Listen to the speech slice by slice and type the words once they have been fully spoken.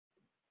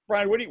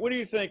Brian, what do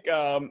you think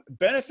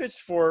benefits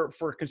for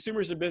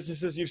consumers and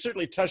businesses? You've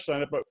certainly touched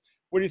on it, but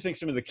what do you think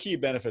some of the key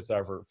benefits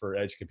are for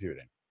edge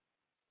computing?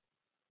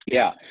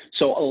 Yeah,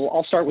 so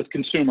I'll start with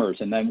consumers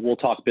and then we'll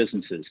talk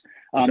businesses.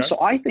 Okay.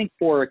 So I think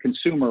for a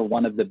consumer,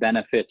 one of the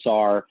benefits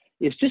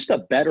is just a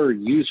better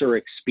user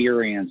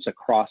experience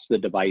across the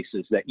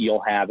devices that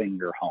you'll have in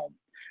your home.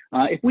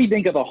 If we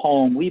think of a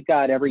home, we've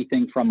got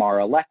everything from our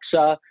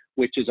Alexa,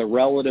 which is a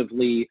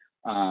relatively,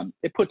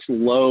 it puts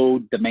low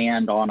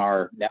demand on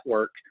our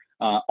network,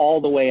 all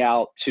the way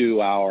out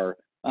to our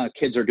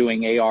kids are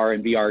doing AR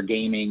and VR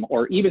gaming,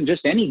 or even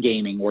just any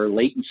gaming where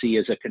latency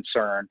is a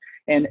concern.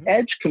 And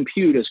edge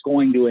compute is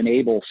going to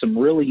enable some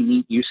really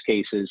neat use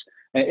cases.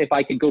 If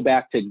I could go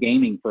back to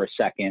gaming for a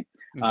second,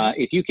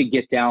 if you could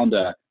get down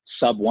to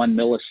sub 1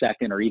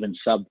 millisecond or even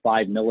sub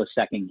 5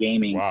 millisecond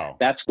gaming, wow,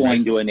 that's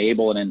going to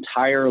enable an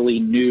entirely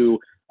new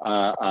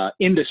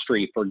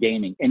industry for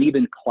gaming, and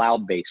even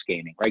cloud-based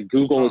gaming, right?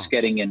 Google is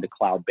getting into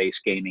cloud-based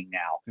gaming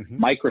now.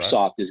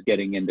 Microsoft is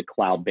getting into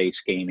cloud-based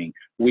gaming.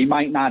 We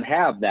might not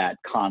have that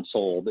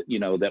console that,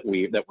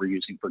 that we're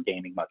using for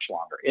gaming much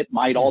longer. It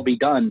might all be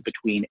done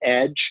between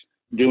edge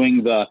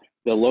doing the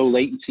low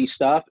latency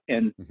stuff,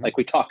 and like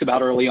we talked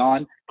about early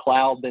on,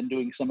 cloud then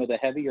doing some of the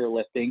heavier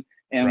lifting.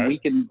 And we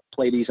can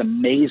play these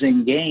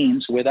amazing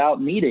games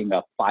without needing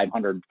a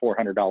 $500,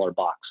 $400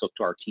 box hooked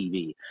to our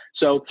TV.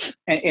 So,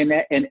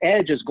 and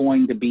edge is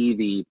going to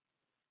be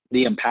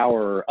the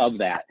empowerer of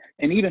that.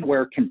 And even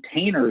where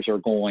containers are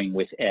going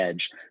with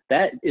edge,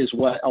 that is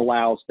what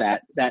allows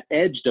that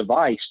edge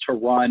device to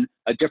run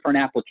a different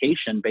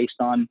application based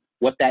on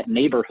what that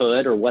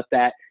neighborhood or what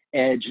that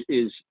edge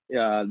is,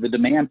 the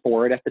demand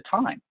for it at the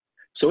time.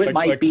 So it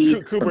might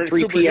be from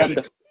 3 p.m.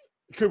 to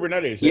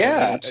Kubernetes.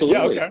 Yeah, absolutely.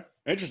 Yeah, okay.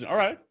 Interesting. All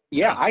right.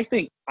 Yeah, I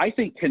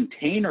think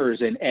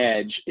containers and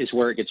edge is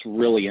where it gets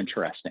really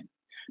interesting,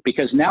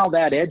 because now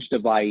that edge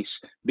device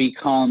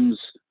becomes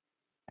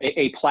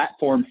a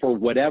platform for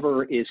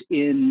whatever is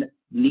in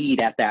need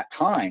at that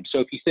time. So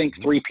if you think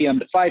 3 p.m.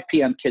 to 5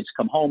 p.m., kids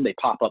come home, they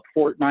pop up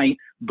Fortnite,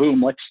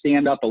 boom, let's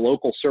stand up a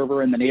local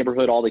server in the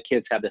neighborhood. All the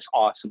kids have this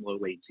awesome low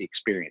latency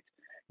experience.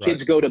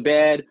 Kids go to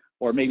bed,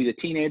 or maybe the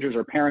teenagers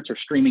or parents are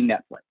streaming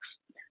Netflix.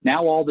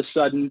 Now, all of a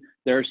sudden,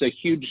 there's a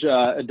huge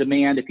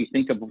demand. If you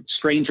think of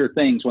Stranger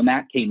Things, when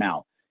that came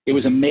out, it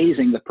was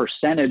amazing the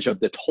percentage of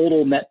the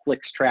total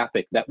Netflix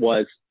traffic that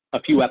was a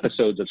few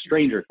episodes of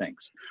Stranger Things.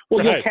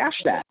 Well, you'll cache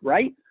that,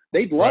 right?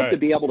 They'd love to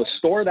be able to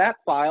store that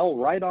file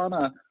right on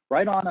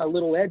a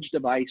little edge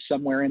device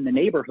somewhere in the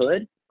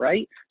neighborhood,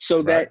 right?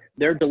 So that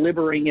they're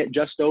delivering it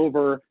just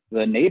over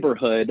the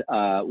neighborhood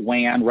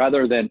WAN,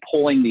 rather than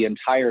pulling the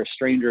entire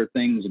Stranger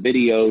Things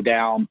video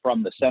down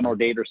from the central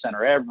data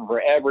center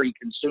for every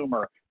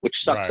consumer, which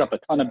sucks up a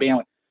ton of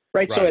bandwidth,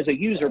 right? So as a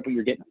user,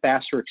 you're getting a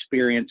faster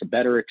experience, a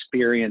better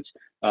experience.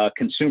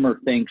 Consumer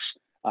thinks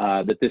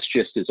that this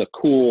just is a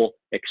cool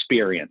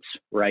experience,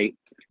 right?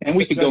 And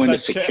we could go into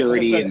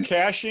security. Does that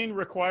caching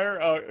require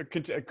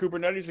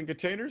Kubernetes and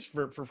containers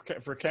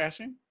for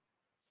caching?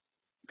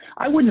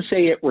 I wouldn't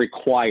say it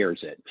requires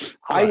it.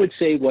 I would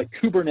say what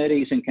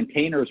Kubernetes and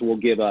containers will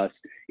give us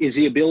is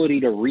the ability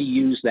to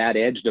reuse that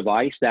edge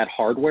device, that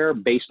hardware,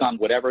 based on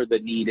whatever the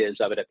need is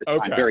of it at the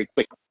time, very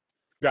quickly.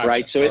 Gotcha.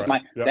 Right? So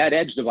that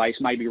edge device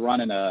might be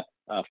running a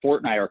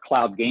Fortnite or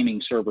cloud gaming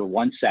server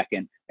 1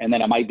 second, and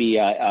then it might be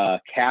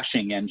a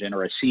caching engine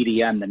or a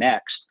CDN the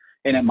next,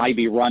 and it might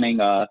be running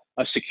a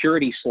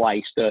security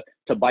slice to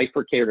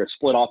bifurcate or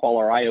split off all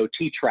our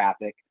IoT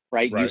traffic,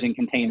 right? Using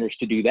containers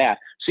to do that.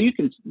 So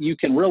you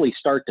can really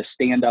start to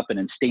stand up and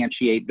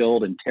instantiate,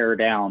 build, and tear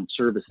down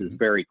services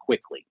very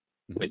quickly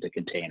with the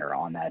container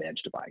on that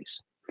edge device.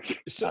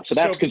 So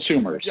that's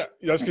consumers. Yeah,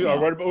 that's good.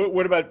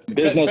 What about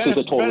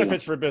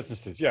benefits for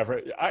businesses? Yeah,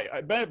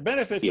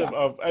 benefits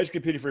of edge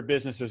computing for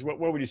businesses. What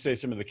would you say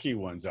some of the key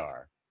ones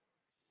are?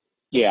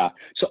 Yeah,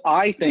 so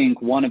I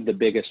think one of the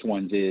biggest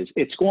ones is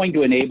it's going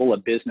to enable a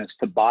business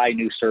to buy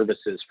new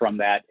services from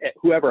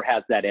whoever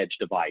has that edge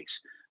device.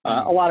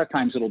 A lot of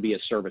times it'll be a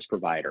service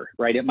provider,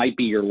 right? It might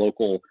be your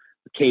local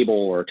cable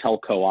or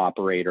telco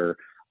operator.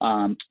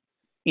 And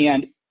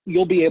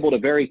you'll be able to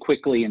very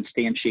quickly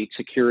instantiate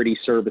security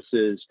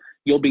services.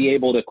 You'll be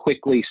able to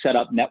quickly set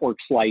up network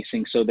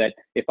slicing, so that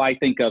if I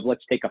think of,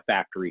 let's take a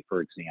factory,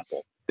 for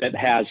example, that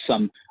has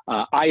some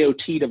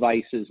IoT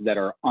devices that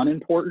are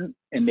unimportant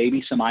and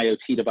maybe some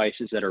IoT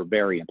devices that are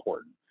very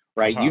important,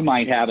 right? You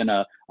might have an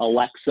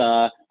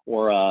Alexa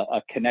or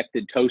a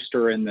connected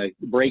toaster in the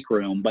break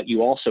room, but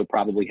you also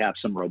probably have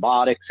some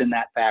robotics in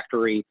that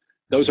factory.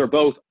 Those are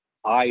both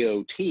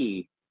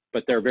IoT,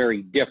 but they're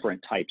very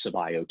different types of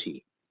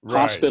IoT.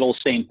 Hospitals,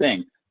 same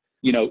thing.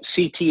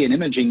 CT and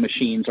imaging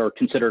machines are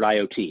considered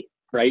IoT,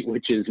 right?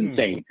 Which is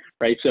insane,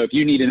 right? So if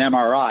you need an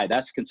MRI,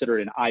 that's considered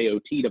an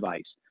IoT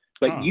device.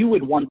 But you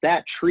would want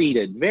that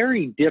treated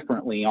very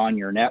differently on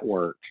your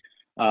network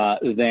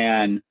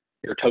than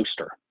your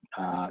toaster.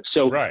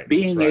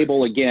 Being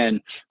able, again,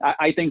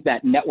 I think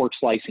that network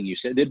slicing, you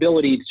said, the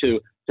ability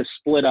to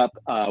split up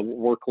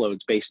workloads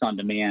based on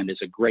demand is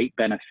a great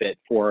benefit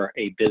for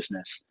a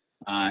business.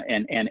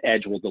 and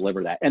edge will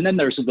deliver that. And then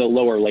there's the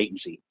lower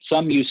latency.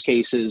 Some use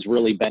cases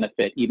really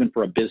benefit even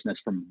for a business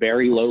from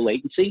very low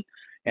latency,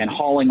 and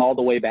hauling all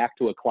the way back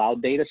to a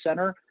cloud data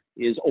center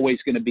is always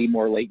going to be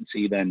more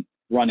latency than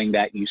running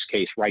that use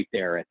case right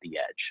there at the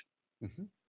edge. Mm-hmm.